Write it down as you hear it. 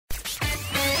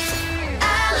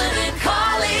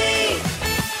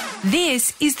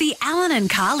This is the Allan and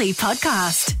Carly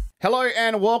podcast. Hello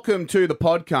and welcome to the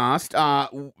podcast.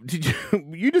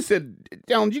 You just said,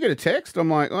 Allan, did you get a text? I'm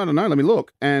like, I don't know, let me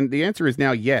look. And the answer is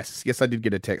now yes. Yes, I did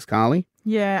get a text, Carly.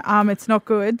 Yeah, it's not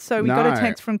good. So we got a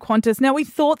text from Qantas. Now, we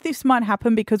thought this might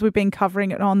happen because we've been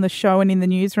covering it on the show and in the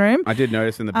newsroom. I did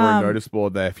notice in the Broome notice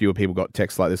board there, fewer people got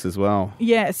texts like this as well.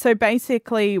 Yeah, so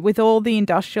basically with all the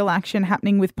industrial action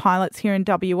happening with pilots here in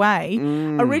WA,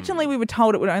 originally we were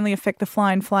told it would only affect the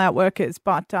fly in, fly out workers,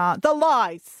 but the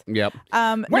lies. Yep.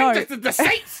 No. When does the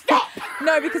seat stop?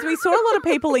 No, because we saw a lot of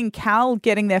people in Cal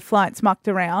getting their flights mucked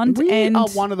around. We are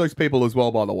one of those people as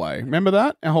well, by the way. Remember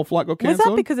that? Our whole flight got cancelled? Was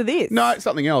that because of this? No, it's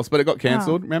something else, but it got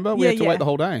cancelled. Remember? We had to wait the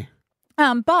whole day.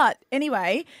 But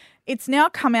anyway, it's now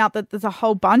come out that there's a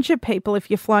whole bunch of people, if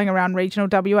you're flying around regional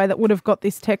WA, that would have got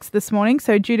this text this morning.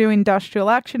 So due to industrial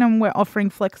action, and we're offering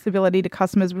flexibility to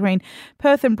customers between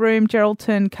Perth and Broome,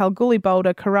 Geraldton, Kalgoorlie,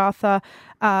 Boulder, Karratha,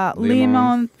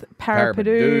 Learmonth,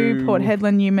 Parapadu, Port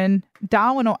Hedland, Newman,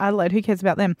 Darwin or Adelaide, who cares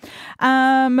about them,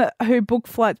 who booked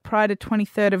flights prior to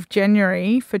 23rd of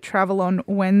January for travel on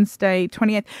Wednesday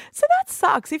 28th. So that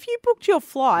sucks. If you booked your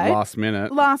flight Last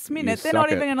minute, they're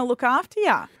not even going to look after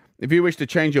you. If you wish to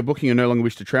change your booking or no longer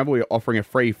wish to travel, we're offering a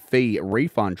free fee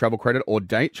refund, travel credit or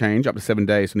date change up to 7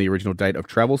 days from the original date of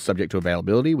travel, subject to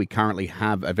availability. We currently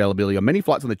have availability on many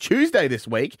flights on the Tuesday this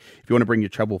week. If you want to bring your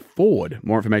travel forward,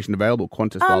 more information available,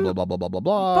 Qantas, blah, blah, blah, blah, blah, blah,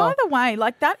 blah. By the way,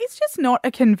 that is just not a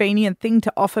convenient thing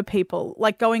to offer people,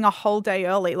 going a whole day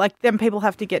early. Then people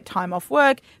have to get time off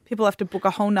work. People have to book a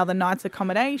whole nother night's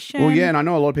accommodation. Well, yeah, and I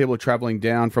know a lot of people are travelling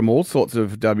down from all sorts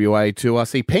of WA to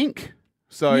see Pink.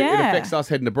 So it affects us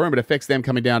heading to Broome, but it affects them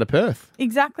coming down to Perth.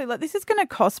 Exactly. This is going to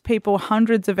cost people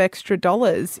hundreds of extra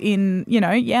dollars in,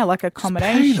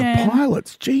 accommodation. Just pay the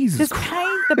pilots. Jesus Just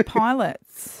pay the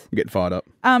pilots. Get fired up.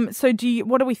 So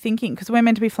what are we thinking? Because we're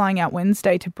meant to be flying out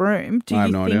Wednesday to Broome. Do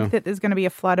you think that there's going to be a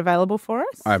flight available for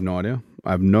us? I have no idea.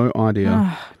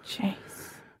 Oh, jeez.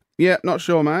 Yeah, not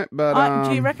sure, mate. But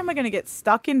do you reckon we're going to get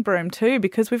stuck in Broome too?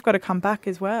 Because we've got to come back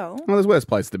as well. Well, there's worse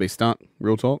places to be stuck.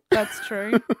 Real talk. That's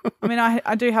true. I mean,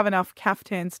 I do have enough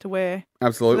caftans to wear.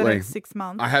 Absolutely. For the next 6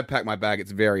 months. I have packed my bag.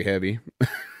 It's very heavy.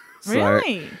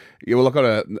 Really? Yeah, well, I've got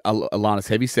a Alana's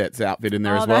Heavy Sets outfit in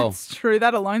there as well. That's true.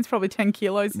 That alone's probably 10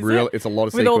 kilos, It's a lot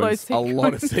of sequins. With all those sequins. A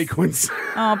lot of sequins.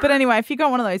 But anyway, if you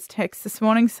got one of those texts this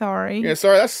morning, sorry. Yeah,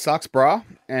 sorry, that sucks, brah.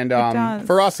 And It does.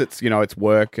 for us, it's, it's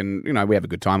work and, we have a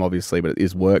good time, obviously, but it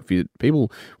is work for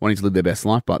people wanting to live their best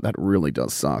life, but that really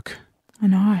does suck. I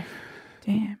know.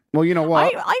 Damn. Well, you know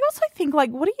what? I also think, what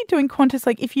are you doing,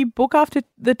 Qantas? If you book after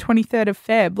the 23rd of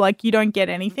Feb, you don't get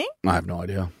anything? I have no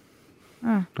idea.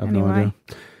 Oh, I have no idea.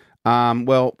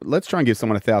 Well, let's try and give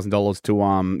someone $1,000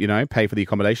 to, pay for the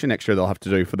accommodation extra they'll have to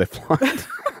do for their flight.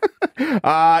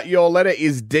 Your letter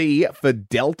is D for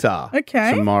Delta.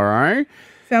 Okay. Tomorrow.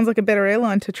 Sounds like a better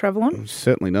airline to travel on. It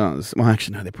certainly does. Well,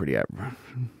 actually, no, they're pretty average.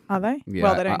 Are they? Yeah,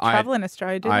 well, they don't travel in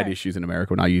Australia, do they? I had issues in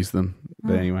America when I used them.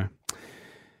 But anyway.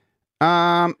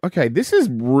 Okay, this is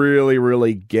really,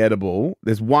 really gettable.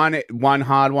 There's one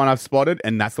hard one I've spotted,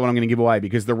 and that's the one I'm going to give away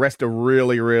because the rest are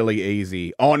really, really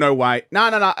easy. Oh, no, wait. No,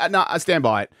 I stand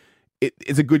by it.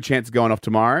 It's a good chance of going off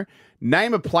tomorrow.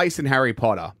 Name a place in Harry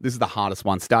Potter. This is the hardest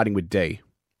one, starting with D.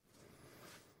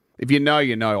 If you know,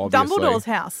 you know, obviously. Dumbledore's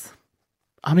house.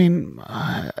 I mean,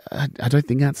 I don't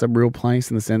think that's a real place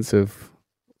in the sense of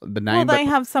the name. Well, they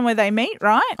have somewhere they meet,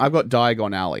 right? I've got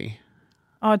Diagon Alley.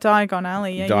 Oh, Diagon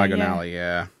Alley, yeah. Alley,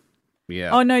 yeah. Yeah.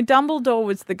 Oh, no, Dumbledore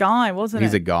was the guy, wasn't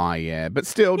He's it? a guy, yeah. But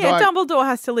still, Dumbledore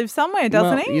has to live somewhere,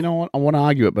 doesn't he? You know what? I want to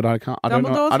argue it, but I can't. I don't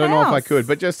know if I could.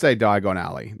 But just say Diagon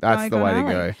Alley. That's the way to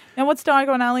go. Now, what's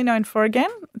Diagon Alley known for again?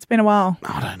 It's been a while.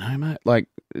 I don't know, mate.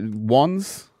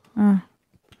 Wands.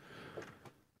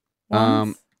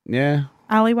 Wands? Yeah.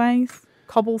 Alleyways,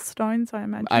 cobblestones, I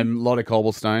imagine. A lot of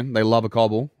cobblestone. They love a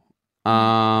cobble.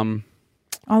 I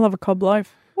love a cob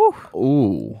loaf. Woo.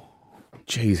 Ooh.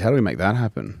 Jeez, how do we make that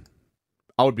happen?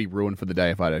 I would be ruined for the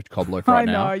day if I had a cob loaf right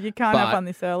now. I know, you can't have one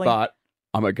this early. But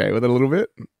I'm okay with it a little bit.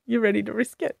 You're ready to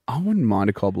risk it. I wouldn't mind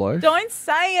a cob loaf. Don't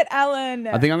say it, Allan.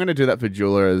 I think I'm going to do that for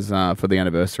Jula for the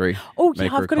anniversary. Oh, yeah,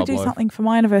 I've got to do something for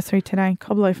my anniversary today.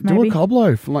 Cob loaf, maybe. Do a cob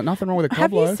loaf. Nothing wrong with a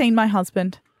cob loaf. Have you seen my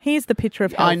husband? Here's the picture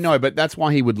of health. I know, but that's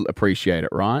why he would appreciate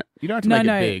it, right? You don't have to make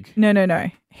it big.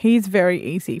 No. He's very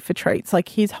easy for treats.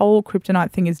 His whole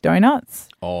kryptonite thing is donuts.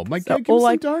 Oh, give him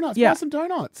some donuts. Yeah. Buy some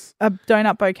donuts. A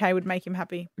donut bouquet would make him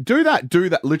happy. Do that.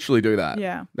 Literally do that.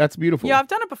 Yeah. That's beautiful. Yeah, I've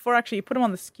done it before, actually. You put them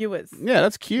on the skewers. Yeah,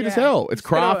 that's cute as hell. It's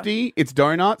crafty. It's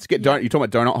donuts. You're talking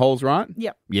about donut holes, right?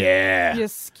 Yep. Yeah. You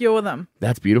just skewer them.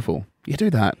 That's beautiful. You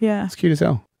do that. Yeah. It's cute as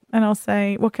hell. And I'll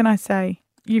say, what can I say?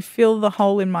 You fill the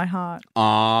hole in my heart.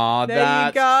 Ah, There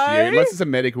that's you go. cute. Unless it's a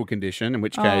medical condition, in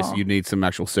which case you need some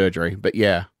actual surgery. But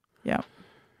yeah. Yeah.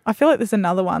 I feel like there's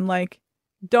another one, like,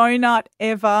 do not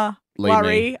ever Leave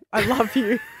worry. me. I love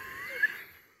you.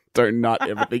 Don't not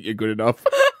ever think you're good enough.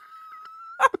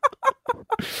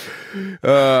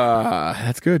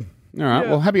 That's good. All right. Yeah.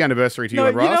 Well, happy anniversary to you, No,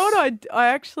 and Ross. you know what I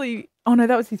actually... Oh, no,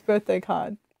 that was his birthday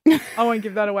card. I won't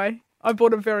give that away. I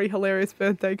bought a very hilarious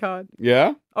birthday card.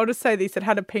 Yeah? I'll just say this. It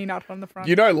had a peanut on the front.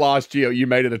 You know, last year you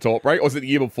made it a talk break, or was it the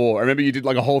year before? I remember you did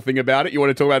like a whole thing about it. You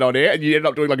want to talk about it on air, and you ended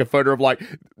up doing like a photo of like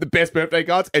the best birthday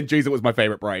cards. And geez, it was my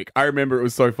favorite break. I remember it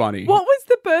was so funny. What was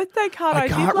the birthday card I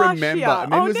can't did last remember. year?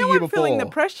 Maybe it was the now year I'm feeling the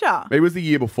before. pressure. Maybe it was the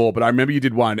year before, but I remember you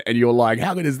did one, and you were like,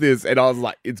 "How good is this?" And I was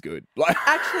like, "It's good." Like,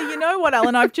 Actually, you know what,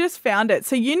 Alan? I've just found it.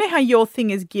 So you know how your thing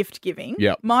is gift giving?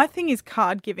 Yep. My thing is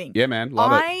card giving. yeah, man,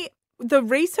 love it. The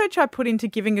research I put into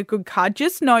giving a good card,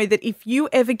 just know that if you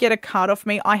ever get a card off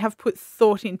me, I have put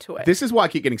thought into it. This is why I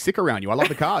keep getting sick around you. I love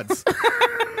the cards.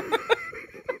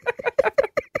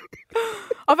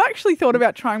 I've actually thought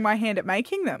about trying my hand at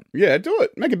making them. Yeah, do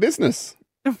it. Make a business.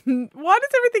 Why does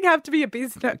everything have to be a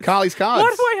business? Carly's cards.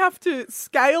 Why do I have to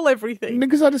scale everything?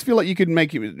 Because I just feel like you could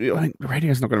make it.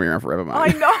 Radio's not going to be around forever, mate. I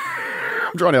know.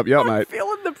 I'm trying to help you out, I'm mate.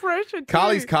 feeling the pressure too.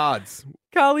 Carly's cards.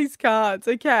 Carly's cards,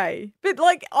 okay. But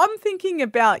like I'm thinking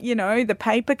about, you know, the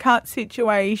paper cut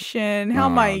situation, how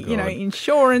my, you know, God.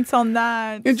 insurance on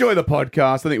that. Enjoy the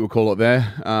podcast. I think we'll call it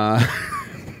there.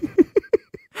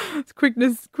 It's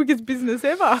quickest business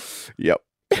ever. Yep.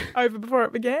 Over before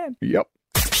it began. Yep.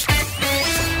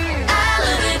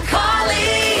 Allan and Carly.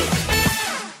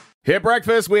 Here,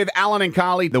 breakfast with Allan and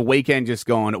Carly. The weekend just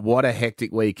gone. What a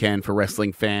hectic weekend for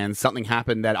wrestling fans. Something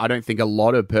happened that I don't think a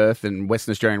lot of Perth and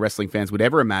Western Australian wrestling fans would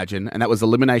ever imagine, and that was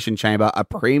Elimination Chamber, a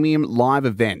premium live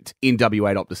event in WA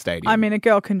Optus Stadium. I mean, a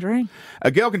girl can dream. A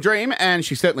girl can dream, and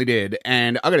she certainly did.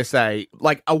 And I got to say,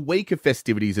 like a week of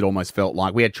festivities, it almost felt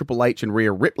like. We had Triple H and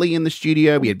Rhea Ripley in the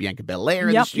studio. We had Bianca Belair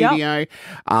in the studio.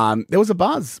 There was a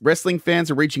buzz. Wrestling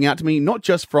fans are reaching out to me, not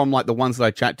just from like the ones that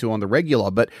I chat to on the regular,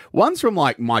 but ones from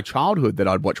like my childhood that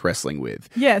I'd watch wrestling with.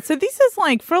 Yeah, so this is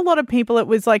like, for a lot of people, it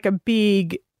was like a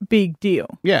big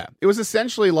deal. Yeah, it was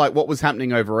essentially like what was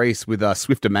happening over east with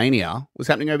Swiftomania was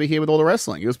happening over here with all the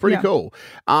wrestling. It was pretty cool.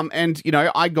 And, you know,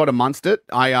 I got amongst it.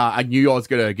 I knew I was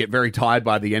going to get very tired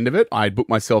by the end of it. I booked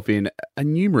myself in a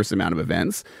numerous amount of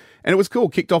events. And it was cool.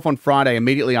 Kicked off on Friday.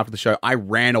 Immediately after the show, I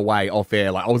ran away off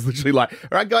air. Like I was literally like,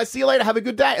 all right, guys, see you later. Have a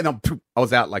good day. And then I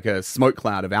was out like a smoke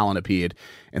cloud of Allan appeared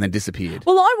and then disappeared.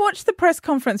 Well, I watched the press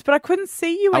conference, but I couldn't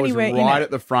see you I was anywhere right in it. at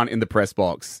the front in the press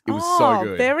box. It was so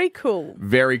good. Very cool.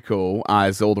 Very cool.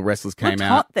 As all the wrestlers came Looked out.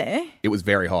 hot there. It was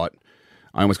very hot.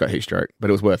 I almost got heat stroke, but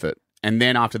it was worth it. And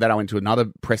then after that, I went to another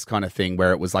press kind of thing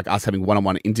where it was like us having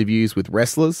one-on-one interviews with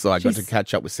wrestlers. So I got to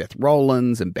catch up with Seth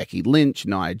Rollins and Becky Lynch,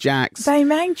 Nia Jax. They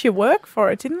made you work for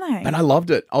it, didn't they? And I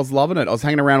loved it. I was loving it. I was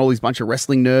hanging around all these bunch of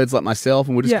wrestling nerds like myself,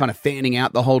 and we're just kind of fanning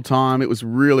out the whole time. It was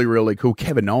really, really cool.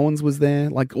 Kevin Owens was there,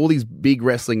 like all these big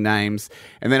wrestling names.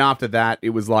 And then after that,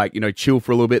 it was like, you know, chill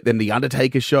for a little bit. Then the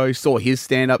Undertaker show, saw his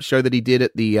stand-up show that he did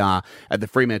at the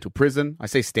Fremantle prison. I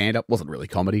say stand-up, wasn't really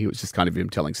comedy. It was just kind of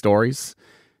him telling stories.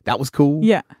 That was cool.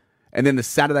 Yeah. And then the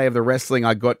Saturday of the wrestling,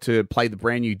 I got to play the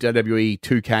brand new WWE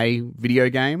 2K video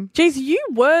game. Geez, you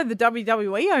were the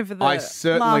WWE over the I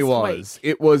certainly last was.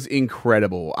 week. It was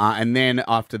incredible. And then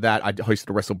after that, I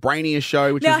hosted a WrestleBrania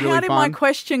show, which Now, was really how did fun. my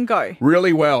question go?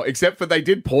 Really well, except for they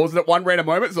did pause it at one random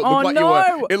moment, so it looked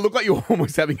no. it looked like you were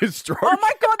almost having a stroke. Oh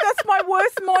my God, that's my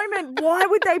worst moment. Why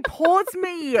would they pause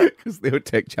me? Because they were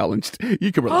tech challenged.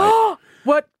 You can relate.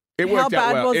 What? It How worked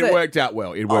out bad well. was It worked out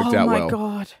well. It worked out well. Oh my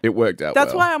God. It worked out That's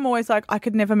well. why I'm always like, I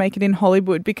could never make it in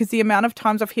Hollywood, because the amount of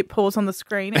times I've hit pause on the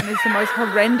screen and it's the most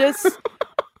horrendous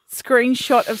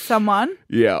screenshot of someone.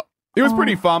 Yeah. It was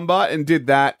pretty fun, but and did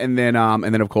that, and then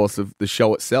of course of the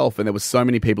show itself, and there was so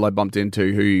many people I bumped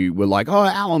into who were like, "Oh,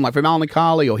 Allan, like from Allan and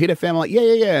Carly or Hit FM," I'm like,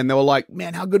 yeah, and they were like,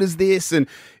 "Man, how good is this?" And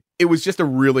it was just a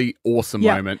really awesome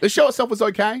moment. The show itself was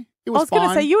okay. It was going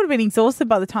to say, you would have been exhausted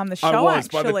by the time the show I was.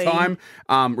 actually. By the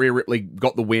time Rhea Ripley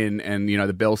got the win and, you know,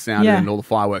 the bell sounded and all the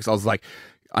fireworks, I was like,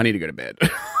 I need to go to bed.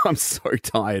 I'm so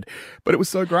tired. But it was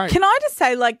so great. Can I just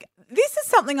say, like, this is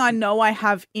something I know I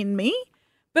have in me,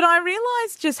 But I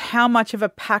realise just how much of a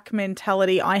pack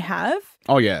mentality I have.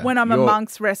 Oh, yeah. When I'm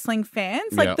amongst wrestling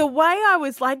fans. Like, the way I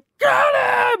was like,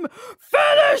 get him!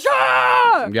 Finish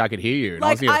him! Yeah, I could hear you. And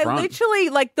Like, I literally,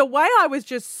 like, the way I was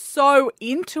just so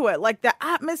into it. Like, the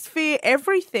atmosphere,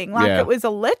 everything. Like, it was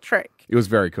electric. It was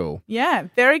very cool. Yeah,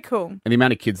 very cool. And the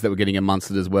amount of kids that were getting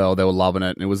amongst it as well, they were loving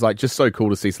it. And it was, like, just so cool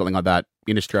to see something like that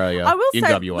in Australia, I will in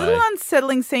say, WA. a little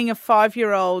unsettling seeing a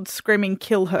 5-year-old screaming,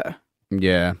 kill her.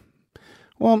 Yeah.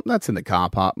 Well, that's in the car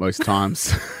park most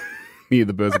times. Near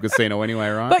the Bursar Casino anyway,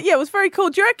 right? But yeah, it was very cool.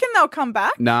 Do you reckon they'll come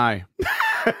back? No.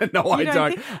 No, I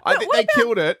don't. I think they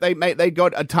killed it. They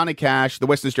got a ton of cash. The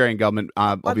Western Australian government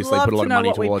obviously put a lot of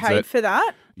money towards it. I'd love to know what we paid for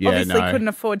that. Yeah, obviously couldn't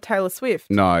afford Taylor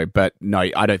Swift. No, but no,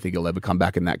 I don't think he'll ever come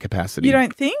back in that capacity. You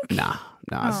don't think? Nah.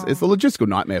 It's a logistical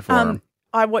nightmare for him.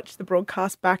 I watched the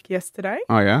broadcast back yesterday.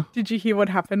 Oh, yeah? Did you hear what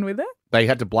happened with it? They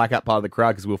had to black out part of the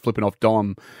crowd because we were flipping off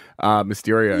Dom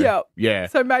Mysterio. Yep. Yeah.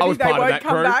 So maybe they won't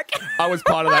come back. I was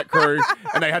part of that crew.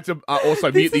 And they had to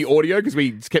also mute the audio because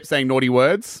we kept saying naughty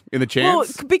words in the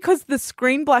chants. Well, because the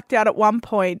screen blacked out at one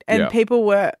point and people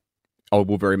were... Oh,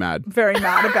 we're very mad. Very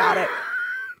mad about it.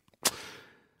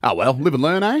 Oh, well, live and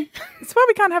learn, eh? That's why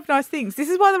we can't have nice things. This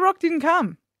is why The Rock didn't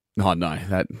come. Oh, no.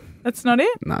 That's not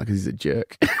it? No, because he's a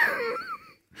jerk.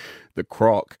 The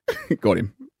Croc. Got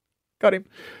him. But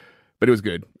it was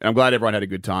good. And I'm glad everyone had a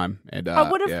good time. And I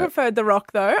would have preferred The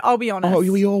Rock, though. I'll be honest. Oh,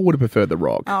 we all would have preferred The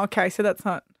Rock. Oh, okay. So that's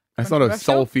not... That's not a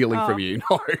soul feeling from you.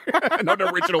 No. Not an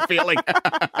original feeling.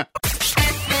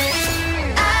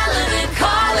 Allan and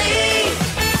Carly.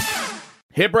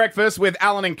 Hit breakfast with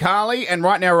Allan and Carly, and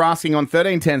right now we're asking on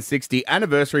 131060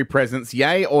 anniversary presents,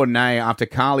 yay or nay, after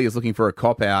Carly is looking for a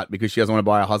cop-out because she doesn't want to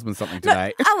buy her husband something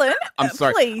today. No, Allan, I'm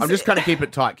sorry. please. I'm just trying to keeping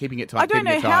it tight. I don't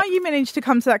know how you managed to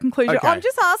come to that conclusion. Okay. I'm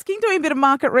just asking, doing a bit of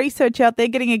market research out there,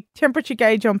 getting a temperature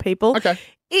gauge on people. Okay.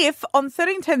 If on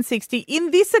 131060,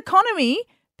 in this economy,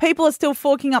 people are still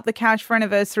forking up the cash for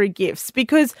anniversary gifts,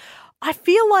 because I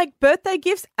feel like birthday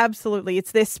gifts, absolutely.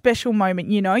 It's their special moment,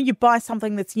 you know. You buy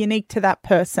something that's unique to that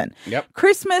person. Yep.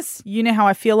 Christmas, you know how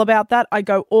I feel about that. I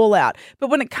go all out. But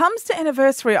when it comes to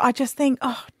anniversary, I just think,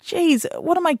 oh, geez,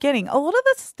 what am I getting? A lot of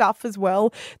the stuff as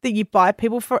well that you buy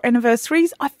people for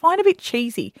anniversaries, I find a bit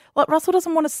cheesy. Like Russell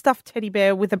doesn't want a stuffed teddy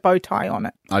bear with a bow tie on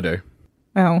it. I do.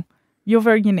 Well, you're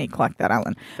very unique like that,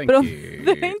 Allan. Thank but you. On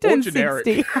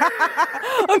 131060,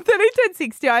 on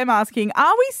 131060, I'm asking,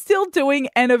 are we still doing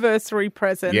anniversary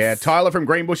presents? Yeah, Tyler from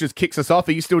Greenbushes kicks us off.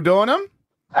 Are you still doing them?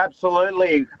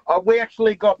 Absolutely. We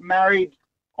actually got married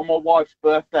on my wife's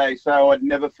birthday, so I'd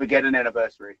never forget an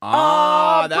anniversary.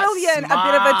 Oh, that's brilliant. smart.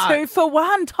 A bit of a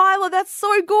 2-for-1. Tyler, that's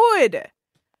so good.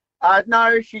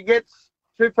 No, she gets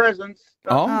 2 presents.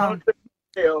 Oh. Not a big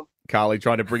deal. Carly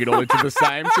trying to bring it all into the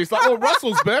same. She's like, well,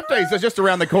 Russell's birthday is just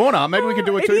around the corner. Maybe we can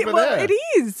do a 2 for there. It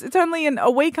is. It's only a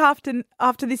week after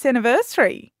this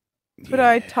anniversary. Could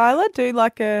I, Tyler, do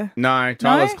like a... No,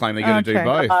 Tyler's claiming they're going to do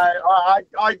both.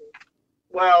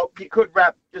 Well, you could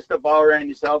wrap just a bow around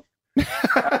yourself.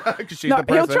 Because she's No,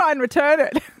 the he'll present. try and return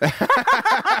it.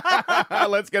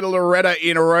 Let's get a Loretta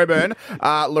in Roburn.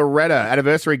 Loretta,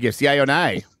 anniversary gifts, yay or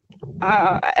nay?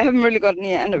 I haven't really got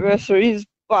any anniversaries,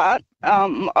 but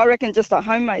I reckon just a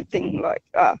homemade thing, like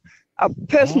a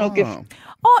personal gift.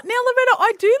 Oh, now, Loretta,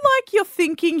 I do like your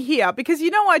thinking here, because, you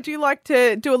know, I do like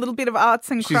to do a little bit of arts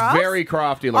and crafts. She's very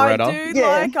crafty, Loretta. I do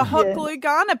like a hot glue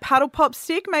gun, a paddle pop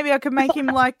stick. Maybe I could make him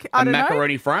like, I don't know. A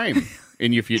macaroni frame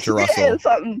in your future, Russell. Yeah,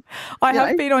 something. I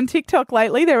have been on TikTok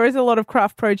lately. There is a lot of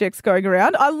craft projects going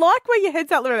around. I like where your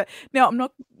head's at, Loretta. Now, I'm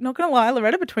not going to lie,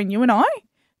 Loretta, between you and I,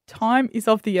 time is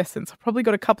of the essence. I've probably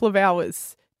got a couple of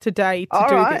hours today to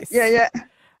do this. Yeah.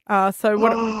 So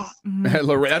what?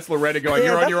 That's Loretta going,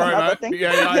 you're on your own, mate.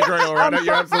 Yeah, I agree, Loretta.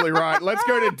 You're absolutely right. Let's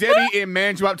go to Debbie in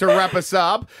Manjimup to wrap us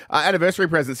up. Anniversary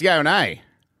presents, yay or nay?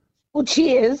 Well,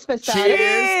 cheers for starting.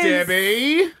 Cheers,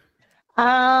 Debbie.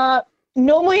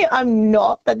 Normally I'm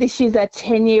not, but this year's our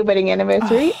 10-year wedding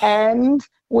anniversary, and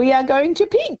we are going to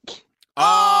Pink.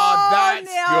 Oh,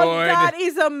 that's now good. that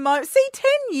is See,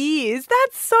 10 years.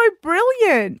 That's so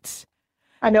brilliant.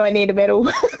 I know I need a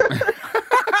medal.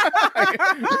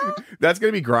 That's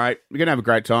going to be great. We're going to have a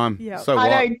great time. Yep. So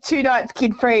what? I know 2 nights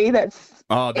kid-free. That's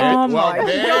Oh, there's God,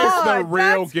 the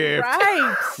real that's gift.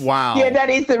 Great. Wow. yeah, that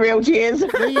is the real cheers.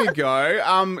 There you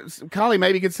go. Carly,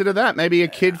 maybe consider that. Maybe a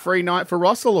kid-free night for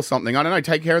Russell or something. I don't know.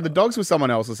 Take care of the dogs with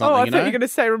someone else or something. I thought you were going to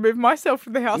say remove myself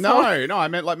from the household. No. I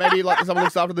meant like maybe like someone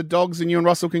looks after the dogs and you and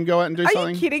Russell can go out and do Are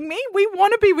something. you kidding me? We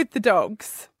want to be with the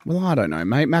dogs. Well, I don't know,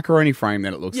 mate. Macaroni frame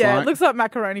then it looks like. Yeah, it looks like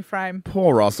macaroni frame.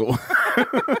 Poor Russell. Allan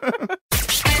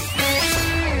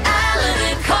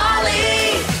and Carly.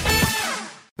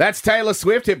 That's Taylor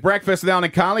Swift at Breakfast with Allan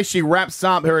and Carly. She wraps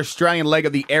up her Australian leg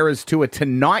of the Eras tour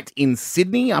tonight in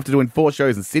Sydney after doing 4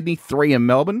 shows in Sydney, 3 in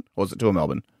Melbourne. Or was it 2 in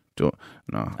Melbourne? 2?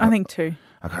 No. I think 2.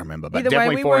 I can't remember, but Either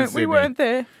definitely way, 4 in Sydney. we weren't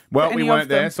there. Well, we weren't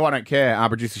there, them. so I don't care. Our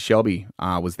producer Shelby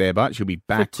was there, but she'll be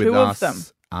back For with 2 of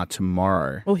us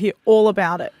tomorrow. We'll hear all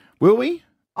about it. Will we?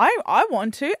 I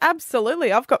want to.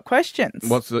 Absolutely. I've got questions.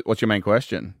 What's your main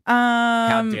question?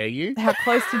 How dare you? How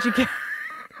close did you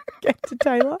get to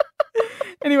Taylor?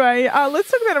 Anyway, let's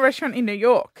talk about a restaurant in New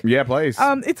York. Yeah, please.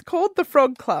 It's called the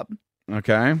Frog Club.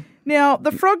 Okay. Now,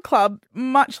 the Frog Club,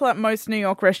 much like most New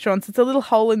York restaurants, it's a little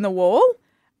hole in the wall.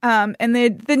 And they're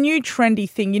the new trendy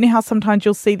thing. You know how sometimes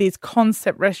you'll see these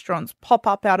concept restaurants pop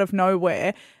up out of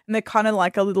nowhere, and they're kind of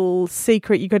like a little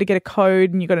secret. You got to get a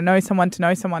code, and you got to know someone to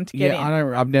get in.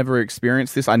 I've never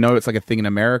experienced this. I know it's like a thing in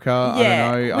America.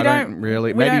 Yeah, I don't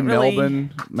really. Maybe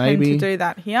Melbourne. Maybe tend to do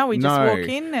that here. We just walk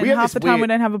in, and half the time we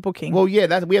don't have a booking. Well,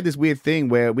 yeah, we have this weird thing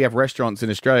where we have restaurants in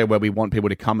Australia where we want people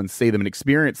to come and see them and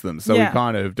experience them. So we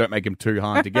kind of don't make them too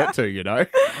hard to get to.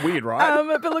 Weird,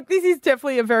 right? But look, this is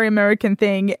definitely a very American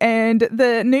thing, and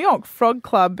the New York Frog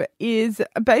Club is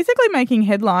basically making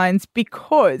headlines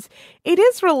because it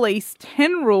has released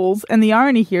 10 rules, and the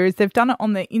irony here is they've done it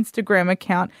on their Instagram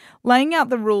account, laying out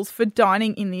the rules for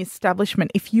dining in the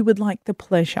establishment if you would like the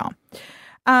pleasure.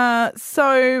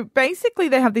 So basically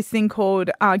they have this thing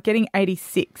called getting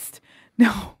 86th.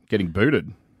 Now, Getting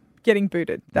booted. Getting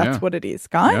booted. That's what it is,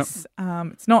 guys. Yep.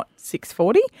 It's not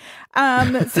 640.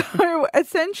 So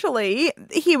essentially,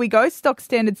 here we go. Stock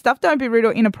standard stuff. Don't be rude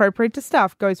or inappropriate to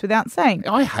staff. Goes without saying.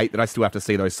 I hate that I still have to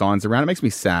see those signs around. It makes me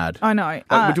sad. I know.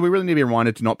 Do we really need to be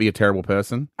reminded to not be a terrible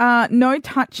person? No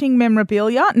touching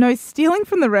memorabilia. No stealing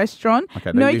from the restaurant.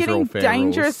 Okay, no these are all getting fair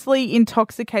dangerously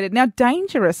intoxicated. Now,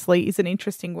 dangerously is an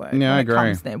interesting word. Yeah, when I it agree.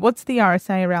 comes there. What's the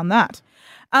RSA around that?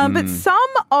 But some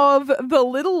of the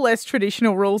little less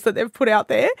traditional rules that they've put out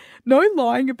there, no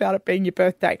lying about it being your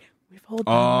birthday. We've all done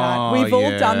that. We've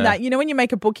all done that. You know, when you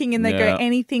make a booking and they go,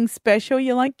 anything special,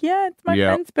 you're like, yeah, it's my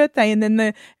friend's birthday. And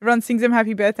then everyone sings them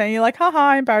happy birthday. And you're like, haha,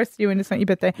 I embarrassed you and it's not your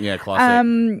birthday. Yeah,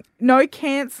 classic. No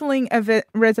cancelling a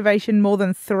reservation more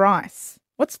than thrice.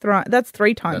 What's thrice? That's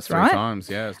 3 times, That's 3 right? times,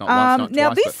 yeah. It's not once, not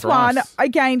now, twice, this but one, thrice.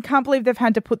 again, can't believe they've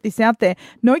had to put this out there.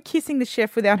 No kissing the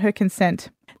chef without her consent.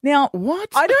 Now, what?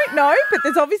 I don't know, but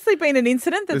there's obviously been an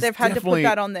incident that they've had to put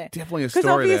that on there. Definitely a story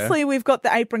because obviously we've got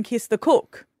the apron kiss the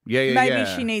cook. Yeah, Maybe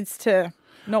she needs to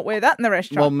not wear that in the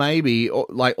restaurant. Well, maybe.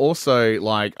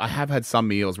 I have had some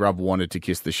meals where I've wanted to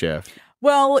kiss the chef.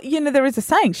 Well, there is a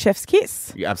saying, chef's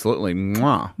kiss. Yeah, absolutely.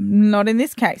 Mwah. Not in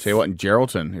this case. Tell you what, in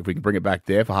Geraldton, if we can bring it back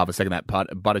there for half a second, that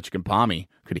butter chicken palmy,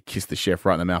 could have kissed the chef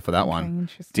right in the mouth for that one.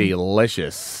 Interesting.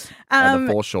 Delicious. At the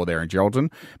foreshore there in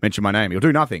Geraldton. Mention my name. You'll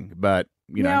do nothing, but,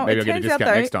 maybe I'll get a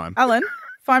discount next time. Alan,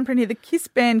 fine print here. The kiss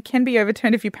ban can be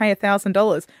overturned if you pay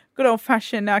 $1,000. Good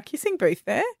old-fashioned kissing booth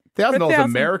there. $1,000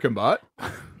 American, but.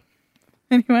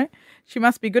 Anyway, she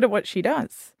must be good at what she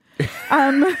does.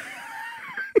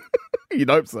 You'd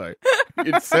hope so.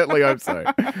 You'd certainly hope so.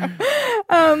 But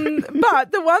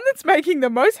the one that's making the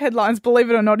most headlines, believe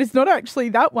it or not, is not actually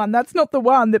that one. That's not the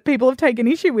one that people have taken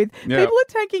issue with. Yeah. People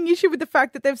are taking issue with the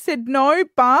fact that they've said no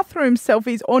bathroom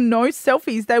selfies or no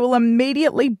selfies. They will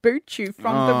immediately boot you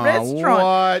from the restaurant.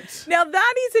 What? Now,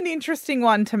 that is an interesting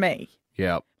one to me.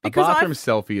 Yeah. Because a bathroom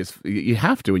selfie is, you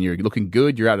have to when you're looking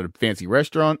good, you're out at a fancy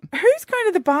restaurant. Who's going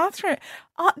to the bathroom?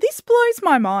 This blows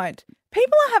my mind.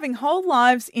 People are having whole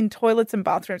lives in toilets and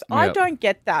bathrooms. I don't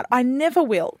get that. I never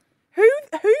will. Who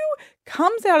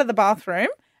comes out of the bathroom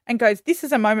and goes, this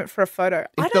is a moment for a photo?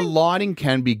 If the lighting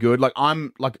can be good,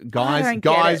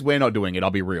 guys, we're not doing it,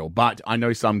 I'll be real. But I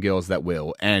know some girls that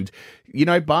will. And,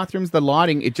 bathrooms, the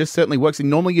lighting, it just certainly works. And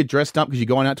normally you're dressed up because you're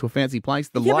going out to a fancy place.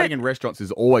 The lighting in restaurants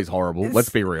is always horrible. Let's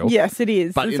be real. Yes, it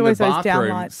is. But There's in always the those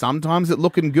bathroom, downlights. sometimes it's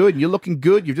looking good. You're looking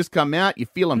good. You've just come out. You're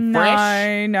feeling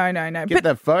fresh. No. Get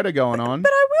that photo going on.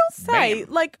 But I will say,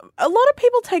 a lot of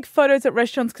people take photos at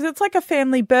restaurants because it's like a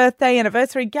family birthday,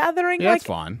 anniversary gathering. Yeah, it's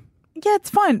fine. Yeah, it's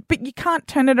fine. But you can't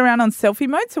turn it around on selfie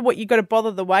mode. So what, you got to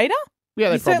bother the waiter?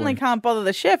 Yeah, you certainly can't bother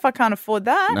the chef. I can't afford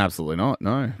that. Absolutely not.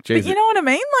 No. Jeez, but you know what I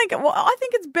mean? I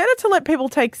think it's better to let people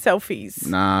take selfies.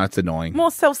 Nah, it's annoying. More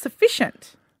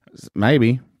self-sufficient.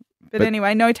 Maybe. But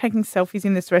anyway, no taking selfies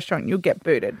in this restaurant. You'll get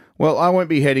booted. Well, I won't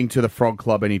be heading to the Frog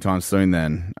Club anytime soon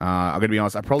then. I'm going to be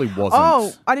honest, I probably wasn't.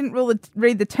 Oh, I didn't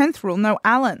read the 10th rule. No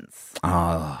Allans.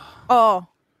 Oh,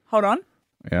 hold on.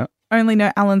 Yeah. Only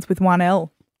no Allans with 1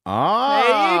 L. Oh.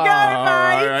 There you go,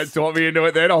 mate. All right, talk me into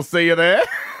it then. I'll see you there.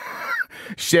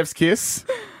 Chef's kiss.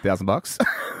 $1,000.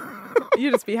 You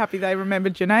just be happy they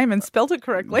remembered your name and spelt it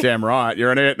correctly. Damn right.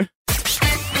 You're in it.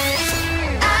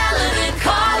 Allan and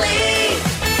Carly.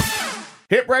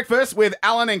 Hit Breakfast with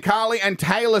Allan and Carly, and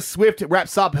Taylor Swift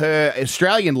wraps up her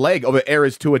Australian leg of her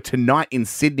Eras Tour tonight in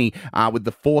Sydney with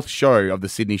the fourth show of the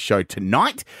Sydney show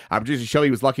tonight. Producer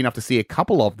Shelby was lucky enough to see a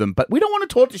couple of them, but we don't want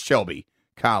to talk to Shelby,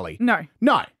 Carly. No,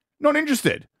 not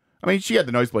interested. I mean, she had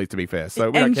the nosebleeds, to be fair,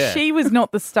 so we don't care. And she was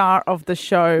not the star of the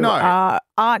show. No.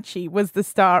 Archie was the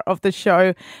star of the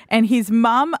show, and his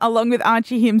mum, along with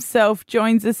Archie himself,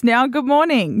 joins us now. Good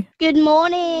morning. Good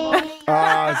morning.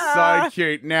 Oh, so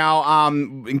cute. Now,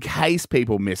 in case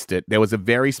people missed it, there was a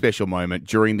very special moment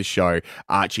during the show,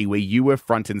 Archie, where you were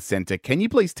front and centre. Can you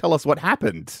please tell us what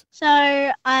happened? So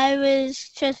I was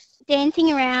just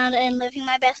dancing around and living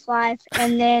my best life,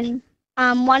 and then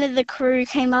one of the crew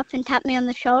came up and tapped me on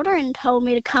the shoulder and told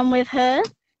me to come with her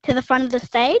to the front of the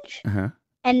stage. Uh-huh.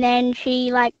 And then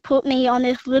she put me on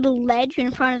this little ledge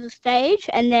in front of the stage,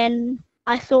 and then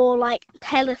I saw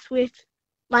Taylor Swift,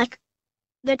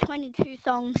 the 22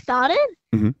 songs started,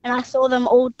 and I saw them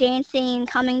all dancing and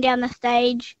coming down the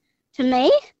stage to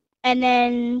me. And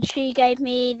then she gave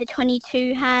me the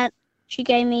 22 hat. She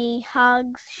gave me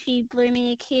hugs. She blew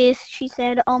me a kiss. She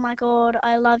said, "Oh my God,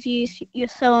 I love you. You're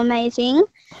so amazing."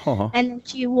 Oh. And then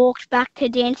she walked back to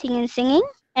dancing and singing.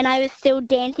 And I was still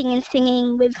dancing and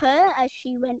singing with her as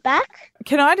she went back.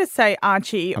 Can I just say,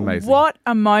 Archie, Amazing. What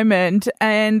a moment.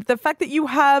 And the fact that you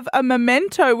have a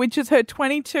memento, which is her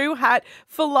 22 hat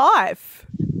for life.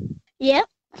 Yep.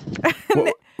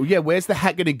 Well, yeah, where's the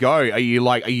hat going to go? Are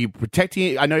you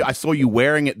protecting it? I know I saw you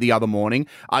wearing it the other morning.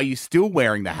 Are you still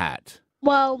wearing the hat?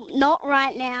 Well, not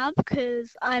right now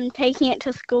because I'm taking it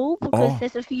to school because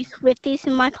there's a few Swifties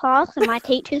in my class and my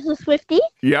teacher's a Swiftie.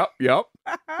 Yep. So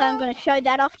I'm going to show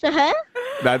that off to her.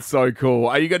 That's so cool.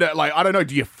 Are you going to, I don't know,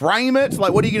 do you frame it?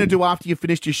 What are you going to do after you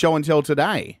finished your show and tell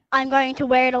today? I'm going to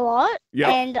wear it a lot. Yep.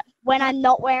 And when I'm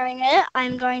not wearing it,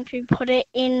 I'm going to put it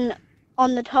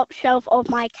on the top shelf of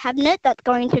my cabinet that's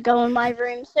going to go in my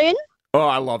room soon. Oh,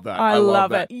 I love that. I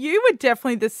love it. You were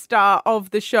definitely the star of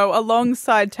the show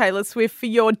alongside Taylor Swift for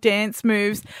your dance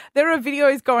moves. There are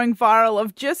videos going viral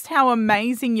of just how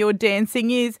amazing your dancing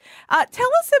is. Tell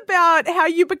us about how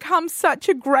you become such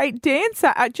a great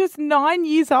dancer at just 9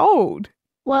 years old.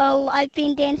 Well, I've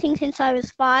been dancing since I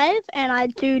was 5, and I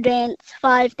do dance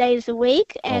 5 days a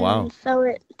week. And so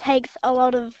it takes a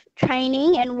lot of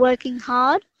training and working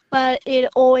hard. But it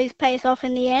always pays off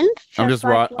in the end.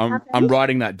 I'm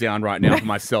writing that down right now for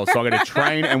myself. So I'm going to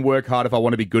train and work hard if I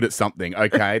want to be good at something.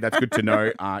 Okay, that's good to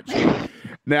know, Archie.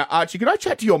 Now, Archie, can I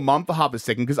chat to your mum for half a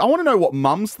second? Because I want to know what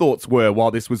mum's thoughts were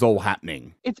while this was all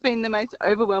happening. It's been the most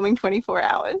overwhelming 24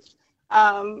 hours.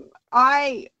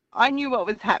 I knew what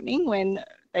was happening when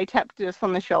they tapped us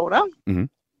on the shoulder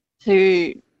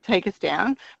to take us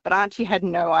down, but Archie had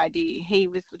no idea. He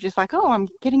was just like, "Oh, I'm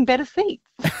getting better seats."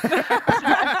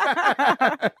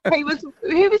 He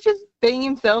was just being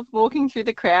himself, walking through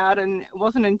the crowd, and it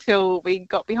wasn't until we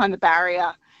got behind the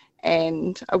barrier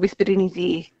and I whispered in his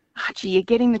ear, "Archie, you're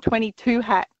getting the 22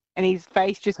 hat," and his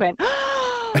face just went,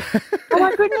 "Oh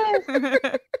my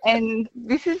goodness!" And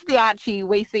this is the Archie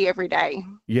we see every day.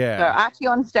 Yeah. So Archie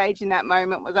on stage in that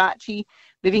moment was Archie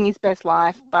living his best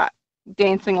life, but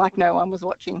dancing like no one was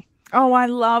watching. Oh, I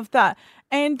love that.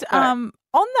 And on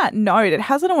that note, it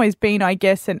hasn't always been, I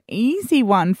guess, an easy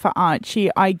one for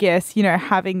Archie, I guess,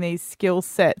 having these skill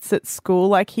sets at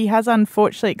school. He has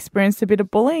unfortunately experienced a bit of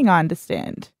bullying, I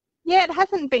understand. Yeah, it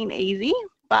hasn't been easy,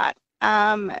 but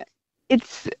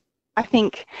it's, I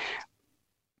think,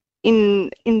 in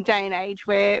day and age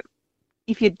where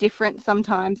if you're different,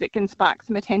 sometimes it can spark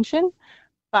some attention,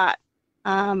 but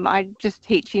I just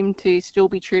teach him to still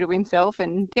be true to himself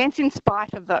and dance in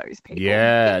spite of those people.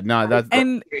 Yeah, no, that's...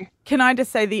 And can I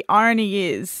just say the irony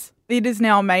is it has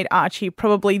now made Archie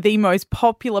probably the most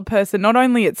popular person, not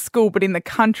only at school but in the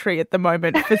country at the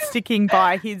moment for sticking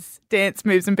by his dance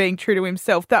moves and being true to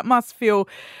himself. That must feel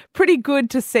pretty good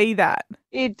to see that.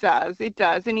 It does.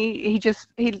 And he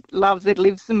loves it,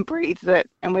 lives and breathes it.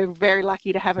 And we're very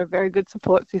lucky to have a very good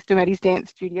support system at his dance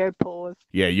studio, Paws.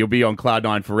 Yeah, you'll be on Cloud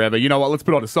 9 forever. You know what? Let's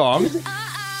put on a song.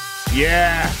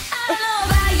 Yeah. I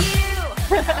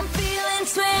don't know about you. I'm feeling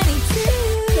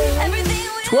 22. Everything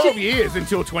 12 years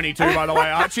until 22, by the way,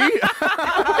 Archie. We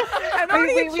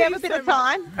have a bit of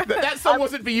time. That song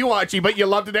wasn't for you, Archie, but you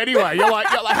loved it anyway. You're like,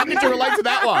 how did you relate to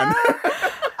that one?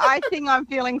 I think I'm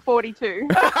feeling 42.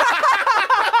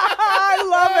 I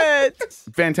love it.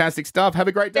 Fantastic stuff. Have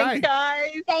a great day. Thanks,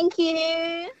 guys. Thank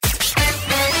you.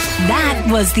 That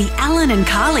was the Allan and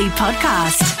Carly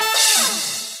podcast.